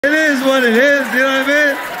It is what it is, you know what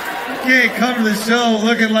I mean? You can't come to the show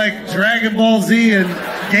looking like Dragon Ball Z and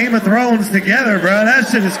Game of Thrones together, bro. That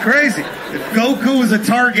shit is crazy. If Goku was a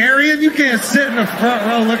Targaryen, you can't sit in the front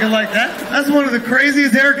row looking like that. That's one of the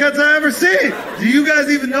craziest haircuts I ever seen. Do you guys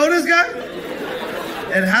even know this guy?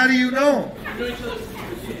 And how do you know him?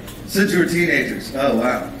 Since you were teenagers. Oh,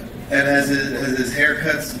 wow. And has his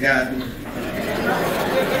haircuts gotten...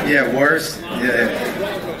 Yeah, worse?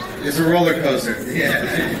 Yeah. It's a roller coaster. Yeah.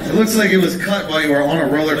 It looks like it was cut while you were on a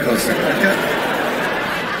roller coaster.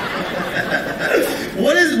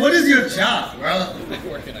 What is your job, bro? I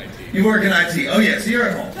work in IT. You work in IT. Oh, yeah, so you're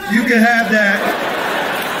at home. You can have that.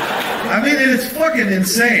 I mean, it's fucking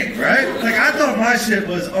insane, right? Like, I thought my shit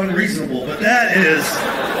was unreasonable, but that is...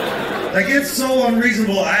 Like, it's so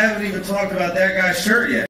unreasonable, I haven't even talked about that guy's shirt yet.